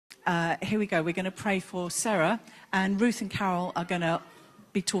here we go. We're going to pray for Sarah, and Ruth and Karol are going to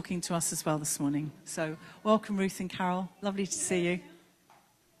be talking to us as well this morning. So welcome, Ruth and Karol. Lovely to see you.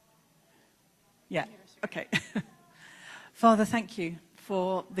 Yeah, okay. Father, thank you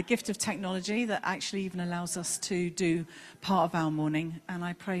for the gift of technology that actually even allows us to do part of our morning. And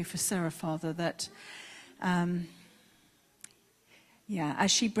I pray for Sarah, Father, that as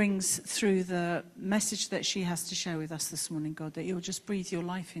she brings through the message that she has to share with us this morning, God, that you'll just breathe your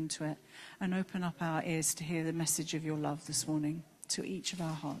life into it and open up our ears to hear the message of your love this morning to each of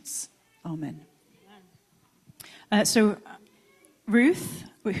our hearts. Amen. So Ruth,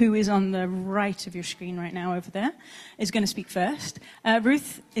 who is on the right of your screen right now over there, is going to speak first.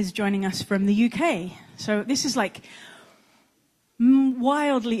 Ruth is joining us from the UK. So this is like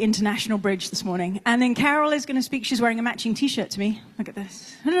wildly international bridge this morning. And then Karol is going to speak. She's wearing a matching T-shirt to me. Look at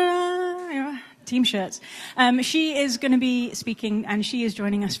this. Team shirts. She is going to be speaking, and she is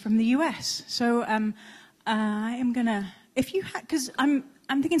joining us from the US. So I am going to, if you because I'm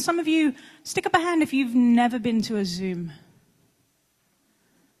thinking some of you, stick up a hand if you've never been to a Zoom.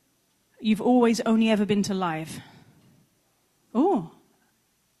 You've always only ever been to live. Oh,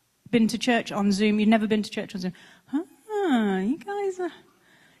 been to church on Zoom. You've never been to church on Zoom. You guys are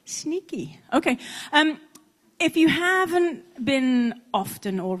sneaky. Okay. If you haven't been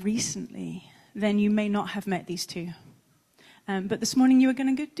often or recently, then you may not have met these two. But this morning you are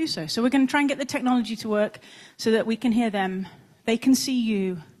going to do so. So we're going to try and get the technology to work so that we can hear them, they can see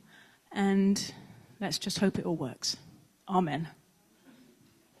you, and let's just hope it all works. Amen.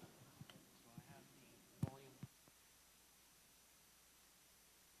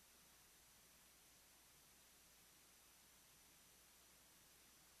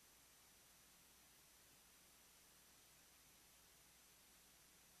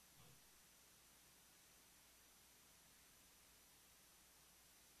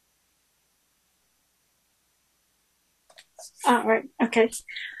 Right, okay.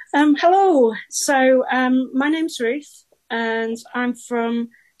 Hello. So my name's Ruth, and I'm from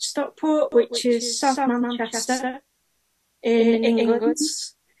Stockport, which is South Manchester in England.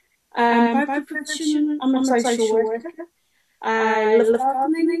 By profession, I'm a social worker. I love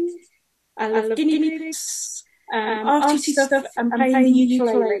gardening. I love guinea pigs, arty stuff, and playing the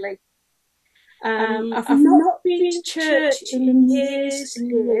ukulele. I've not been to church in years and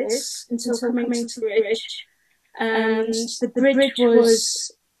years until coming to the bridge. And the bridge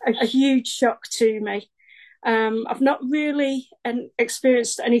was a huge shock to me. I've not really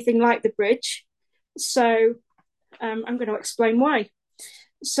experienced anything like the bridge, so I'm going to explain why.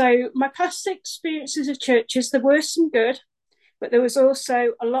 So my past experiences of churches, there were some good, but there was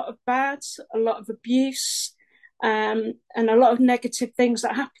also a lot of bad, a lot of abuse, and a lot of negative things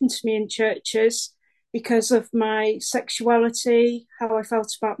that happened to me in churches because of my sexuality, how I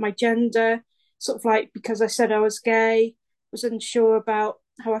felt about my gender, sort of like because I said I was gay, was unsure about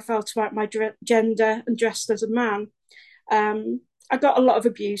how I felt about my gender and dressed as a man. I got a lot of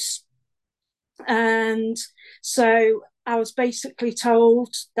abuse. And so I was basically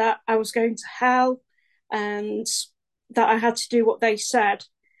told that I was going to hell and that I had to do what they said.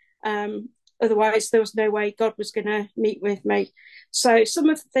 Otherwise, there was no way God was going to meet with me. So some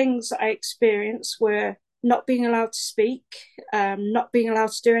of the things that I experienced were not being allowed to speak, not being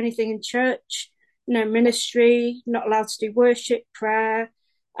allowed to do anything in church, no ministry, not allowed to do worship, prayer.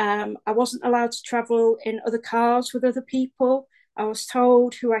 I wasn't allowed to travel in other cars with other people. I was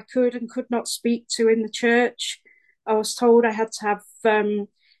told who I could and could not speak to in the church. I was told I had to have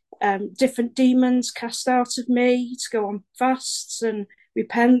different demons cast out of me, to go on fasts and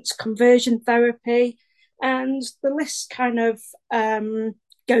repent, conversion therapy, and the list kind of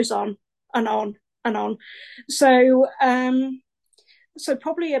goes on and on and on. So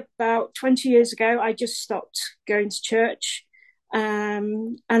probably about 20 years ago, I just stopped going to church.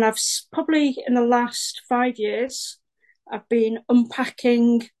 And I've probably in the last 5 years, I've been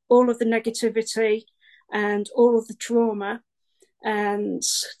unpacking all of the negativity and all of the trauma and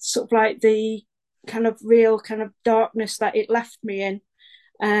sort of like the kind of real kind of darkness that it left me in.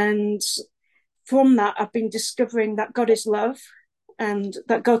 And from that, I've been discovering that God is love and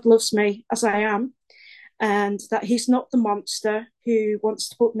that God loves me as I am, and that he's not the monster who wants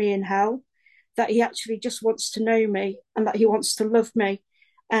to put me in hell, that he actually just wants to know me and that he wants to love me,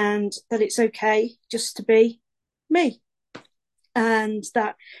 and that it's okay just to be me, and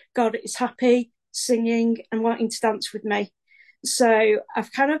that God is happy singing and wanting to dance with me. So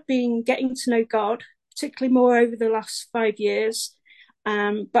I've kind of been getting to know God, particularly more over the last 5 years,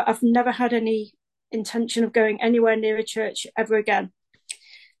 but I've never had any intention of going anywhere near a church ever again.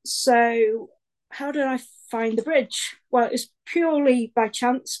 So how did I find the bridge? Well, it's purely by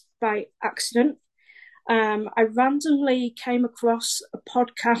chance, by accident. I randomly came across a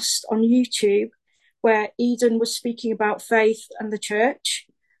podcast on YouTube where Eden was speaking about faith and the church.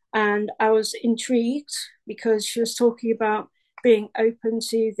 And I was intrigued because she was talking about being open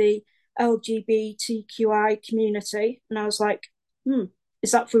to the LGBTQI community. And I was like,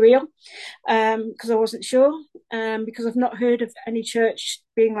 is that for real? Because I wasn't sure, because I've not heard of any church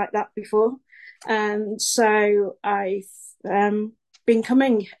being like that before. And so I've been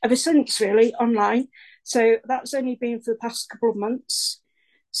coming ever since, really, online. So that's only been for the past couple of months.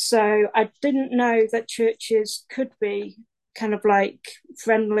 So I didn't know that churches could be kind of like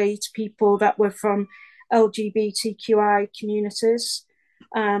friendly to people that were from LGBTQI communities.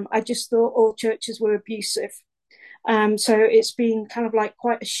 I just thought all churches were abusive. So it's been kind of like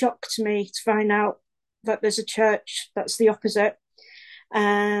quite a shock to me to find out that there's a church that's the opposite,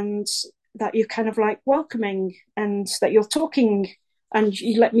 and that you're kind of like welcoming, and that you're talking and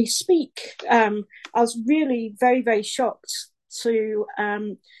you let me speak. I was really very, very shocked to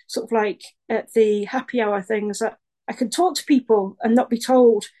sort of like at the happy hour things that I could talk to people and not be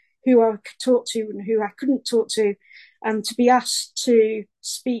told who I could talk to and who I couldn't talk to, and to be asked to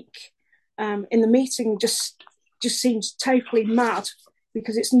speak in the meeting just seems totally mad,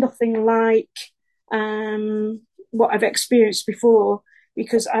 because it's nothing like what I've experienced before,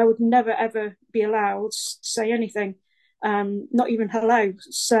 because I would never ever be allowed to say anything, not even hello.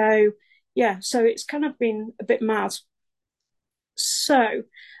 So yeah, so it's kind of been a bit mad. So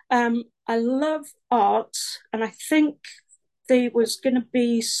I love art, and I think there was going to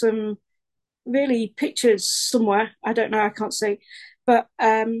be some really pictures somewhere. I don't know, I can't see, but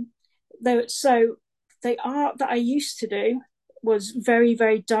so the art that I used to do was very,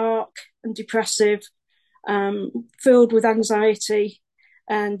 very dark and depressive, filled with anxiety,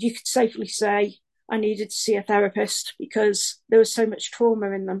 and you could safely say I needed to see a therapist because there was so much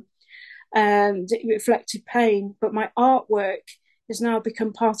trauma in them, and it reflected pain. But my artwork has now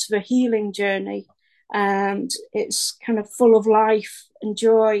become part of a healing journey, and it's kind of full of life and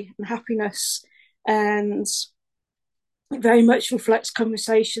joy and happiness, and it very much reflects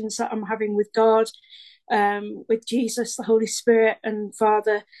conversations that I'm having with God, with Jesus, the Holy Spirit, and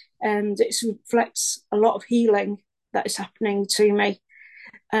Father, and it reflects a lot of healing that is happening to me.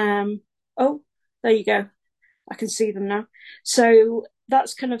 Oh, there you go. I can see them now. So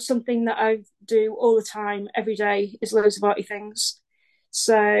that's kind of something that I do all the time, every day, is loads of arty things.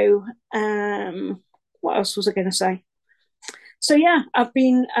 So what else was I going to say? So yeah, I've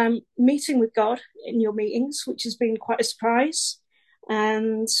been meeting with God in your meetings, which has been quite a surprise,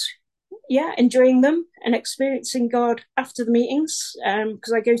 and yeah, enjoying them and experiencing God after the meetings,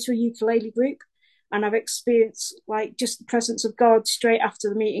 because I go to a ukulele group, and I've experienced like just the presence of God straight after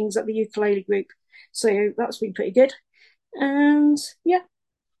the meetings at the ukulele group. So that's been pretty good. And yeah,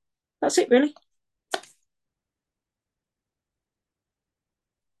 that's it really.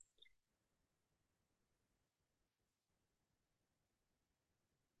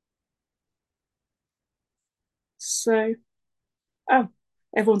 So, oh,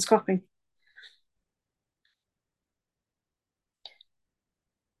 everyone's clapping.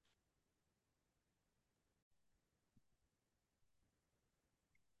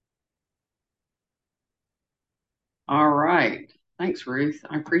 All right. Thanks, Ruth.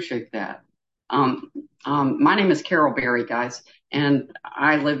 I appreciate that. My name is Karol Berry, guys, and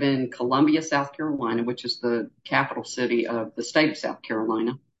I live in Columbia, South Carolina, which is the capital city of the state of South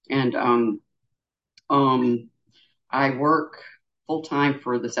Carolina. And I work full time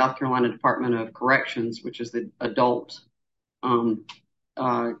for the South Carolina Department of Corrections, which is the adult um,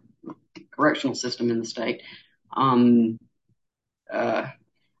 uh, correctional system in the state. Um, uh,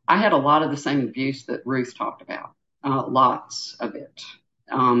 I had a lot of the same abuse that Ruth talked about, lots of it,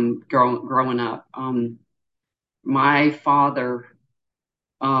 growing up. My father,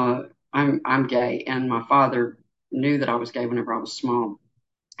 I'm gay, and my father knew that I was gay whenever I was small,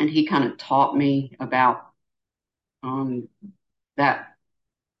 and he kind of taught me about that,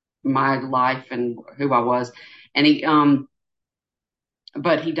 my life and who I was, and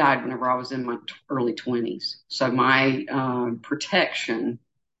but he died whenever I was in my early 20s, so my protection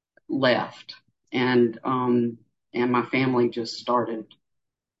left, and my family just started.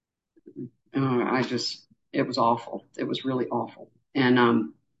 It was awful. It was really awful.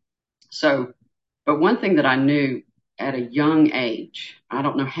 And so, but one thing that I knew at a young age, I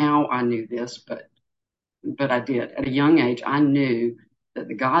don't know how I knew this, but I did. At a young age, I knew that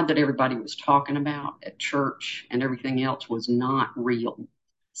the God that everybody was talking about at church and everything else was not real.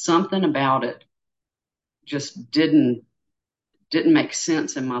 Something about it just didn't make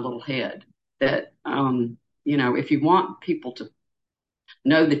sense in my little head. That if you want people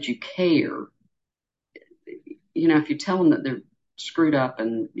know that you care. You know, if you tell them that they're screwed up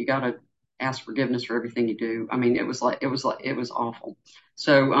and you got to ask forgiveness for everything you do. I mean, it was awful.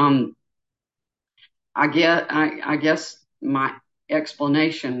 So, I guess my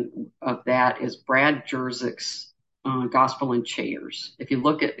explanation of that is Brad Jerzik's Gospel in Chairs. If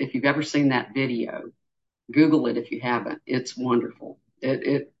you've ever seen that video, Google it if you haven't. It's wonderful.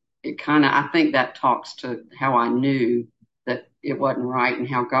 It kind of, I think that talks to how I knew that it wasn't right and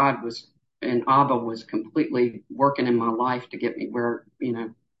how God and Abba was completely working in my life to get me where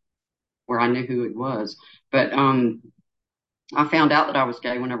I knew who he was. But I found out that I was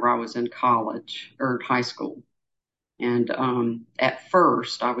gay whenever I was in college or high school. And at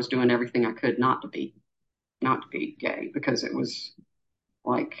first I was doing everything I could not to be gay, because it was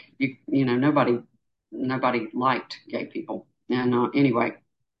like, nobody liked gay people. And anyway,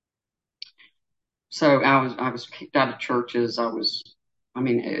 so I was kicked out of churches.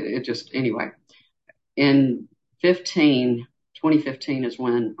 Anyway, in 2015 is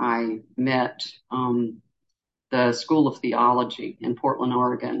when I met the School of Theology in Portland,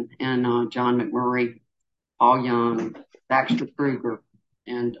 Oregon, and John McMurray, Paul Young, Baxter Kruger,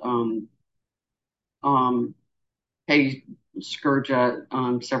 and Katie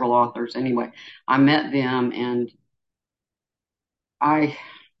Scourgia, several authors. Anyway, I met them, and I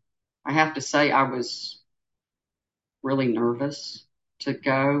have to say I was really nervous to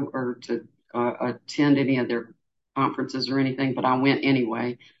go or to attend any of their conferences or anything, but I went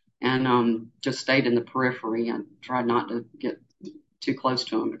anyway, and just stayed in the periphery and tried not to get too close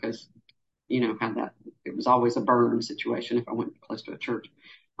to them, because how that, it was always a burn situation if I went close to a church.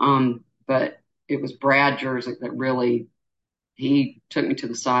 But it was Brad Jerzik that really, he took me to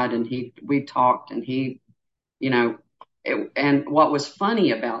the side, and we talked, and and what was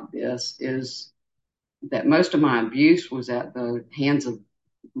funny about this is that most of my abuse was at the hands of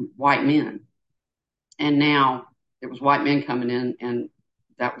white men. And now it was white men coming in, and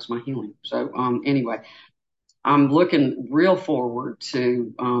that was my healing. So anyway, I'm looking real forward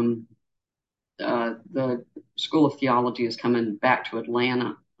to the School of Theology is coming back to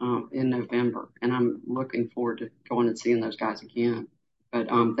Atlanta in November, and I'm looking forward to going and seeing those guys again. But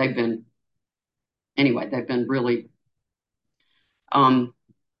they've been really, I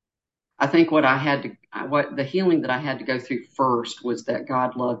think what the healing that I had to go through first was that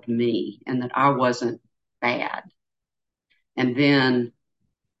God loved me and that I wasn't bad. And then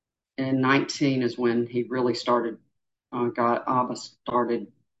in 19 is when he really started, Abba started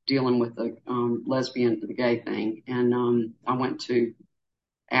dealing with the the gay thing. And I went to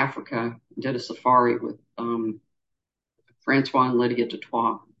Africa, did a safari with Francois and Lydia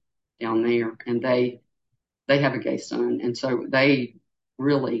Dutoit down there, and they have a gay son, and so they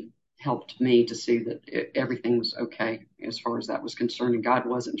really helped me to see that everything was okay as far as that was concerned, and God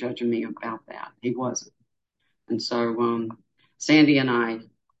wasn't judging me about that. He wasn't. And so Sandy and I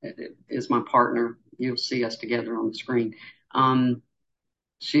is my partner. You'll see us together on the screen.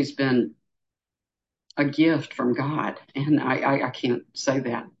 She's been a gift from God, and I can't say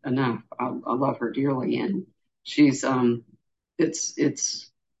that enough. I love her dearly, and she's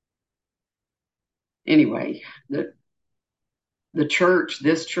anyway, the church,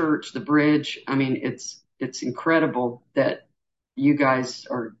 this church, the bridge. I mean, it's incredible that you guys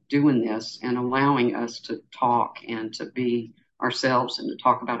are doing this and allowing us to talk and to be ourselves and to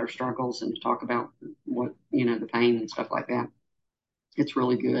talk about our struggles and to talk about what, the pain and stuff like that. It's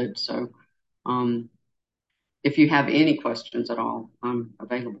really good. So, if you have any questions at all, I'm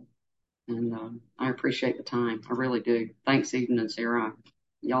available, and I appreciate the time. I really do. Thanks, Eden and Sarah.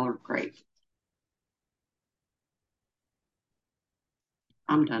 Y'all are great.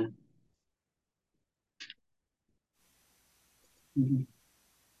 I'm done. Mm-hmm.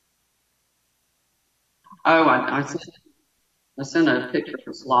 Oh, I sent a picture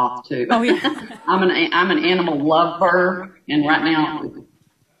for Sloth too. Oh yeah. I'm an animal lover, and right now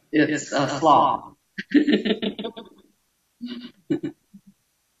it's Sloth.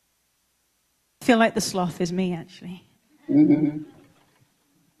 I feel like the sloth is me, actually. Mm-hmm.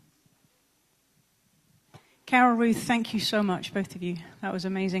 Karol, Ruth, thank you so much, both of you. That was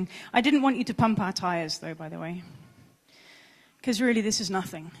amazing. I didn't want you to pump our tires, though, by the way, because really this is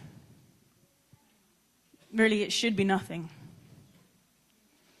nothing. Really, it should be nothing.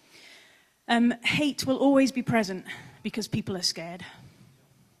 Hate will always be present because people are scared.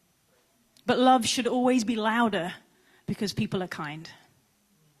 But love should always be louder because people are kind.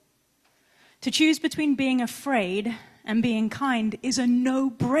 To choose between being afraid and being kind is a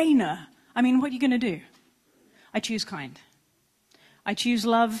no-brainer. I mean, what are you going to do? I choose kind. I choose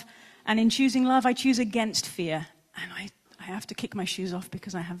love, and in choosing love, I choose against fear. And I have to kick my shoes off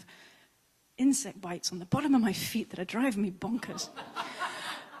because I have insect bites on the bottom of my feet that are driving me bonkers.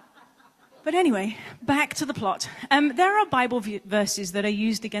 But anyway, back to the plot. There are Bible verses that are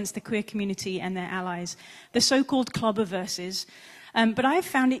used against the queer community and their allies, the so-called clobber verses, but I've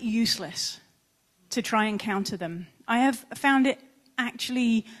found it useless to try and counter them. I have found it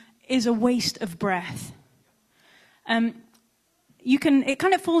actually is a waste of breath. It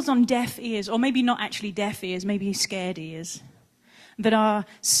kind of falls on deaf ears, or maybe not actually deaf ears, maybe scared ears, that are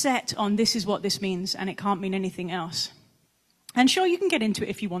set on this is what this means, and it can't mean anything else. And sure, you can get into it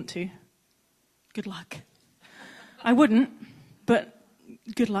if you want to. Good luck. I wouldn't, but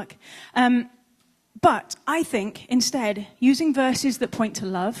good luck. But I think, instead, using verses that point to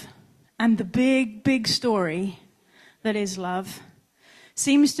love, and the big, big story that is love,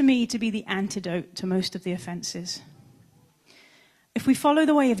 seems to me to be the antidote to most of the offenses. If we follow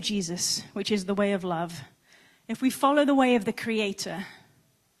the way of Jesus, which is the way of love, if we follow the way of the Creator,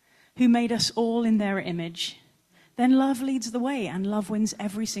 who made us all in their image, then love leads the way, and love wins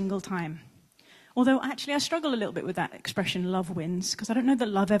every single time. Although, actually, I struggle a little bit with that expression, love wins, because I don't know that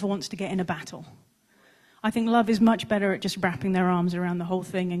love ever wants to get in a battle. I think love is much better at just wrapping their arms around the whole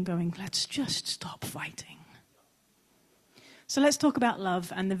thing and going, let's just stop fighting. So let's talk about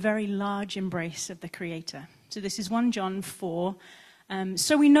love and the very large embrace of the Creator. So this is 1 John 4.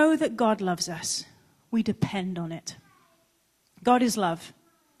 So we know that God loves us. We depend on it. God is love.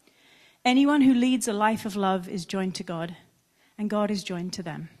 Anyone who leads a life of love is joined to God, and God is joined to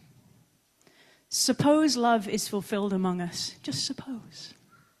them. Suppose love is fulfilled among us. Just suppose.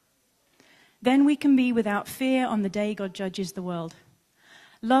 Then we can be without fear on the day God judges the world.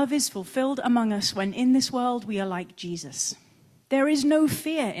 Love is fulfilled among us when in this world we are like Jesus. There is no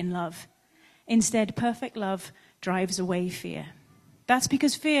fear in love. Instead, perfect love drives away fear. That's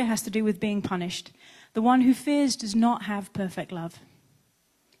because fear has to do with being punished. The one who fears does not have perfect love.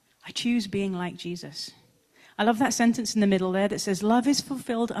 I choose being like Jesus. I love that sentence in the middle there that says, love is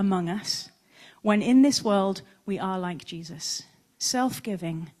fulfilled among us when in this world we are like Jesus.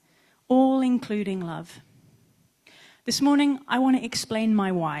 Self-giving, all including love. This morning, I want to explain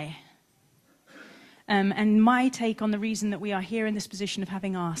my why. And my take on the reason that we are here in this position of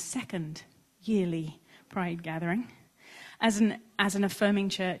having our second yearly Pride gathering as an affirming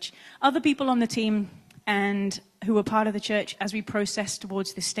church. Other people on the team and who are part of the church as we process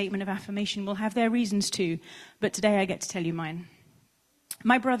towards this statement of affirmation will have their reasons too, but today I get to tell you mine.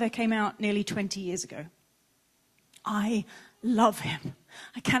 My brother came out nearly 20 years ago. I love him.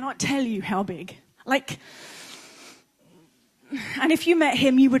 I cannot tell you how big. And if you met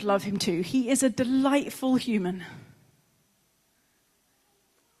him, you would love him too. He is a delightful human.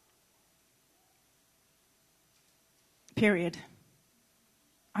 Period.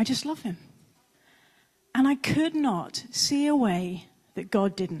 I just love him. And I could not see a way that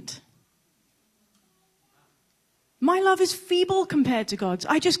God didn't. My love is feeble compared to God's.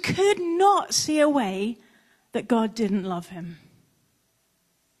 I just could not see a way that God didn't love him.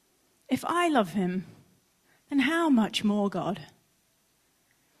 If I love him, then how much more God?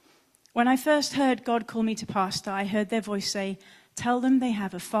 When I first heard God call me to pastor, I heard their voice say, tell them they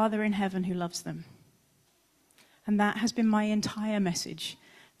have a Father in heaven who loves them. And that has been my entire message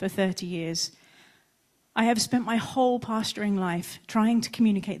for 30 years. I have spent my whole pastoring life trying to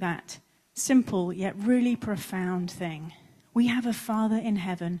communicate that simple yet really profound thing. We have a Father in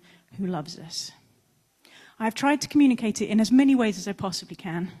heaven who loves us. I've tried to communicate it in as many ways as I possibly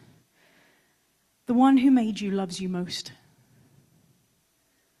can. The one who made you loves you most.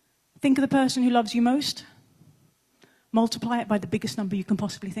 Think of the person who loves you most. Multiply it by the biggest number you can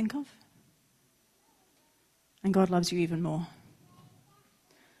possibly think of. And God loves you even more.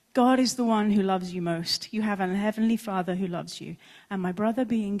 God is the one who loves you most. You have a heavenly Father who loves you. And my brother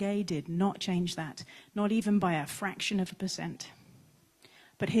being gay did not change that, not even by a fraction of a percent.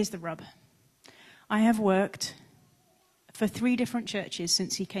 But here's the rub. I have worked for 3 different churches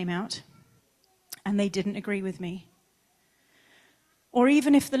since he came out, and they didn't agree with me. Or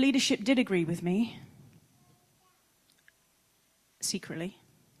even if the leadership did agree with me, secretly,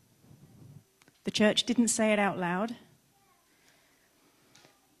 the church didn't say it out loud.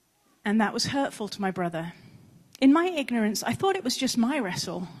 And that was hurtful to my brother. In my ignorance, I thought it was just my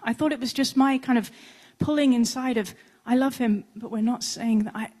wrestle. I thought it was just my kind of pulling inside of, I love him, but we're not saying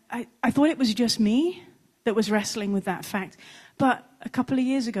that. I thought it was just me that was wrestling with that fact. But a couple of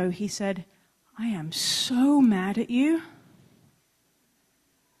years ago, he said, I am so mad at you.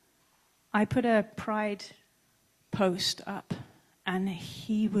 I put a pride post up, and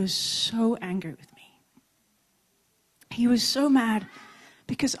he was so angry with me. He was so mad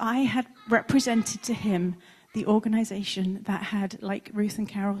because I had represented to him the organization that had, like Ruth and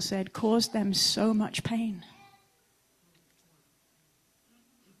Karol said, caused them so much pain.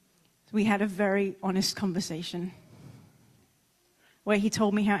 We had a very honest conversation where he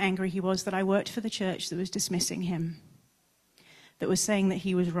told me how angry he was that I worked for the church that was dismissing him, that was saying that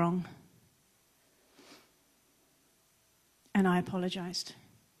he was wrong. And I apologized.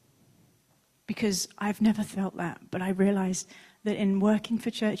 Because I've never felt that, but I realized that in working for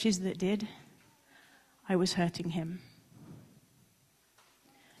churches that did, I was hurting him.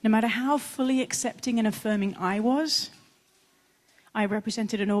 No matter how fully accepting and affirming I was, I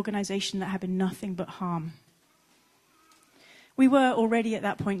represented an organization that had been nothing but harm. We were already at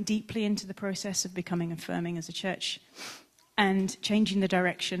that point deeply into the process of becoming affirming as a church and changing the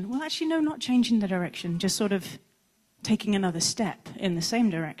direction. Well, actually, no, not changing the direction, just sort of taking another step in the same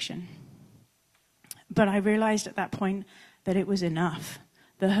direction. But I realized at that point that it was enough.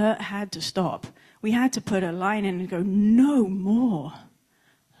 The hurt had to stop. We had to put a line in and go, no more.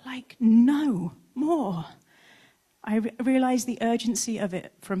 Like, no more. I realized the urgency of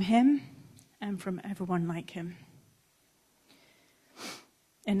it from him and from everyone like him.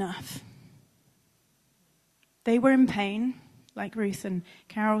 Enough. They were in pain, like Ruth and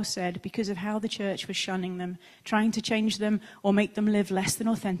Karol said, because of how the church was shunning them, trying to change them or make them live less than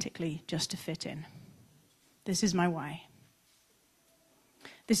authentically just to fit in. This is my why.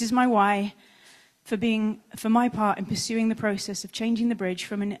 This is my why for my part in pursuing the process of changing the bridge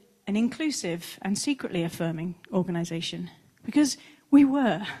from an inclusive and secretly affirming organization. Because we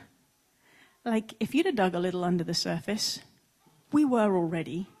were. Like, if you'd have dug a little under the surface, we were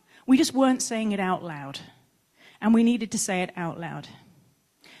already. We just weren't saying it out loud. And we needed to say it out loud.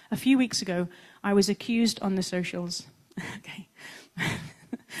 A few weeks ago, I was accused on the socials. Okay.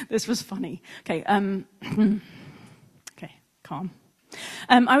 This was funny. Okay, okay, calm.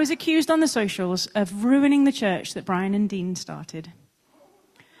 I was accused on the socials of ruining the church that Brian and Dean started.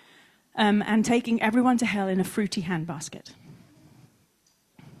 And taking everyone to hell in a fruity handbasket.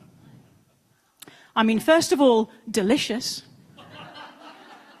 I mean, first of all, delicious.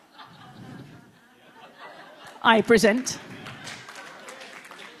 I present.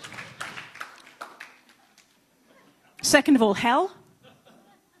 Second of all, hell.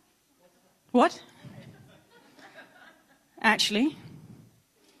 What? Actually,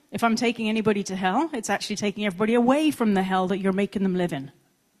 if I'm taking anybody to hell, it's actually taking everybody away from the hell that you're making them live in.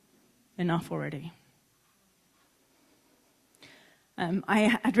 Enough already.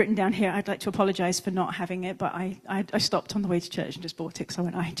 I had written down here, I'd like to apologize for not having it, but I stopped on the way to church and just bought it, because I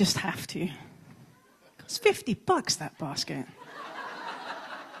went, I just have to. It's $50, that basket.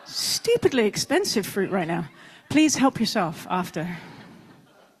 Stupidly expensive fruit right now. Please help yourself after.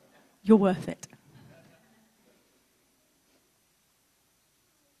 You're worth it.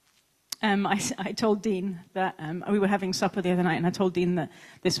 I told Dean that we were having supper the other night, and I told Dean that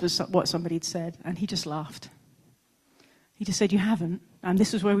this was what somebody had said, and he just laughed. He just said, you haven't, and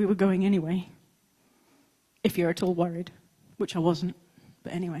this is where we were going anyway, if you're at all worried, which I wasn't,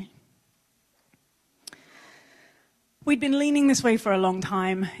 but anyway. We'd been leaning this way for a long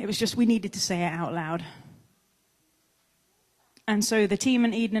time. It was just we needed to say it out loud. And so the team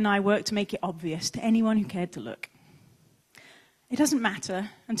and Eden and I worked to make it obvious to anyone who cared to look. It doesn't matter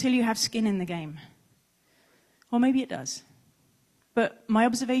until you have skin in the game. Or maybe it does. But my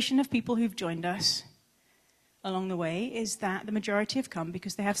observation of people who've joined us along the way is that the majority have come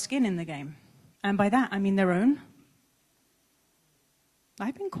because they have skin in the game. And by that, I mean their own.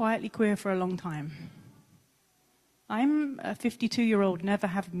 I've been quietly queer for a long time. I'm a 52-year-old, never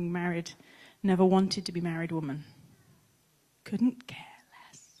having been married, never wanted to be married woman. Couldn't care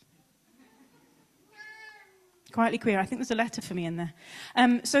less. Quietly queer. I think there's a letter for me in there.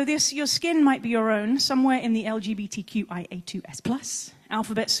 So your skin might be your own, somewhere in the LGBTQIA2S+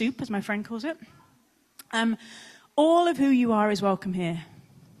 alphabet soup, as my friend calls it. All of who you are is welcome here.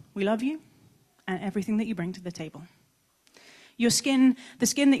 We love you and everything that you bring to the table. Your skin, the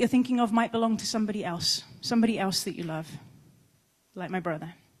skin that you're thinking of, might belong to somebody else that you love, like my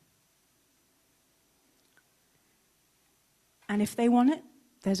brother. And if they want it,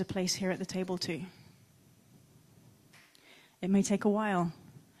 there's a place here at the table too. It may take a while,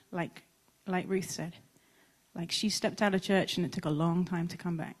 like Ruth said. Like she stepped out of church and it took a long time to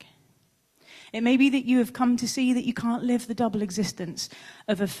come back. It may be that you have come to see that you can't live the double existence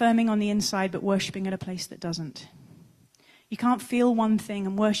of affirming on the inside but worshipping at a place that doesn't. You can't feel one thing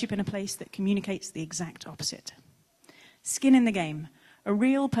and worship in a place that communicates the exact opposite. Skin in the game. A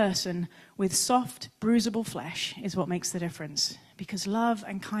real person with soft, bruisable flesh is what makes the difference, because love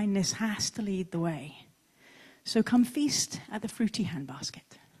and kindness has to lead the way. So come feast at the fruity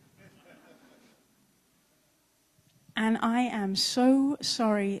handbasket. And I am so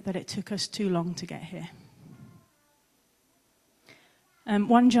sorry that it took us too long to get here.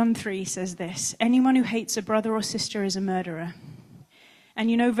 1 John 3 says this: anyone who hates a brother or sister is a murderer. And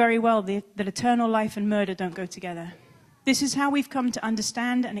you know very well that eternal life and murder don't go together. This is how we've come to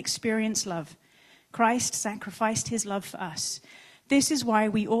understand and experience love. Christ sacrificed his love for us. This is why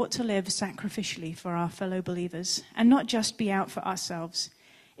we ought to live sacrificially for our fellow believers and not just be out for ourselves.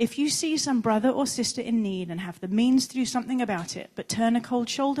 If you see some brother or sister in need and have the means to do something about it, but turn a cold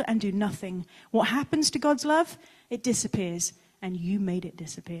shoulder and do nothing, what happens to God's love? It disappears, and you made it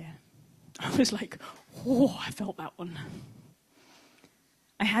disappear. I was like, oh, I felt that one.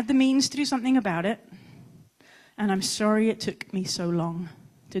 I had the means to do something about it, and I'm sorry it took me so long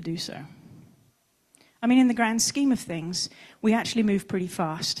to do so. I mean, in the grand scheme of things, we actually moved pretty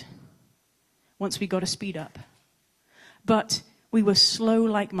fast once we got to speed up. But we were slow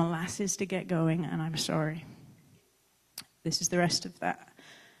like molasses to get going, and I'm sorry. This is the rest of that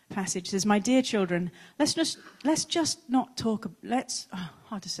passage. It says, my dear children, let's not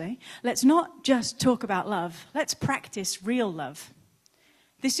just talk about love. Let's practice real love.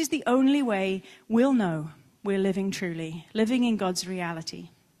 This is the only way we'll know we're living truly, living in God's reality.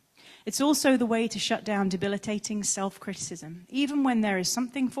 It's also the way to shut down debilitating self-criticism, even when there is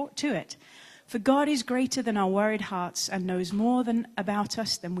something to it. For God is greater than our worried hearts and knows more about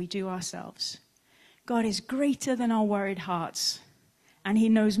us than we do ourselves. God is greater than our worried hearts, and he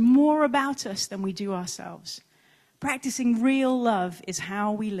knows more about us than we do ourselves. Practicing real love is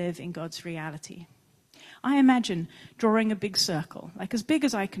how we live in God's reality. I imagine drawing a big circle, like as big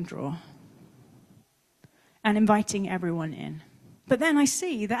as I can draw, and inviting everyone in. But then I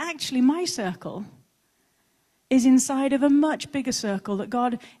see that actually my circle is inside of a much bigger circle that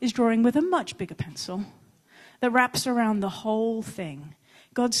God is drawing with a much bigger pencil that wraps around the whole thing.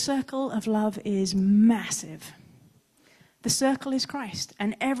 God's circle of love is massive. The circle is Christ,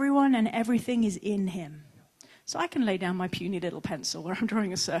 and everyone and everything is in him. So I can lay down my puny little pencil where I'm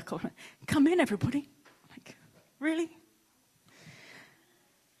drawing a circle. Come in, everybody. Like, really?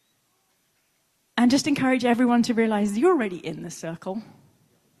 And just encourage everyone to realize you're already in the circle.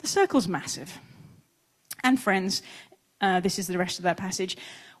 The circle's massive. And friends, this is the rest of that passage.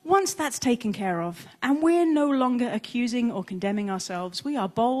 Once that's taken care of, and we're no longer accusing or condemning ourselves, we are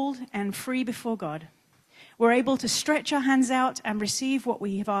bold and free before God. We're able to stretch our hands out and receive what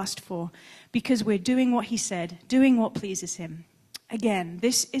we have asked for because we're doing what he said, doing what pleases him. Again,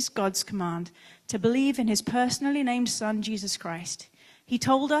 this is God's command, to believe in his personally named Son, Jesus Christ. He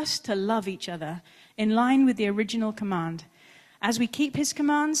told us to love each other in line with the original command. As we keep his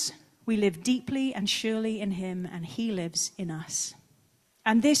commands, we live deeply and surely in him, and he lives in us.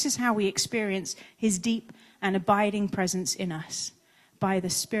 And this is how we experience his deep and abiding presence in us, by the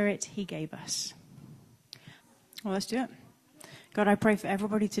Spirit he gave us. Well, let's do it. God, I pray for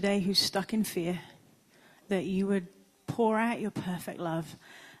everybody today who's stuck in fear, that you would pour out your perfect love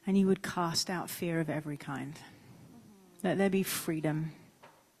and you would cast out fear of every kind. Let there be freedom.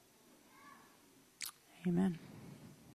 Amen.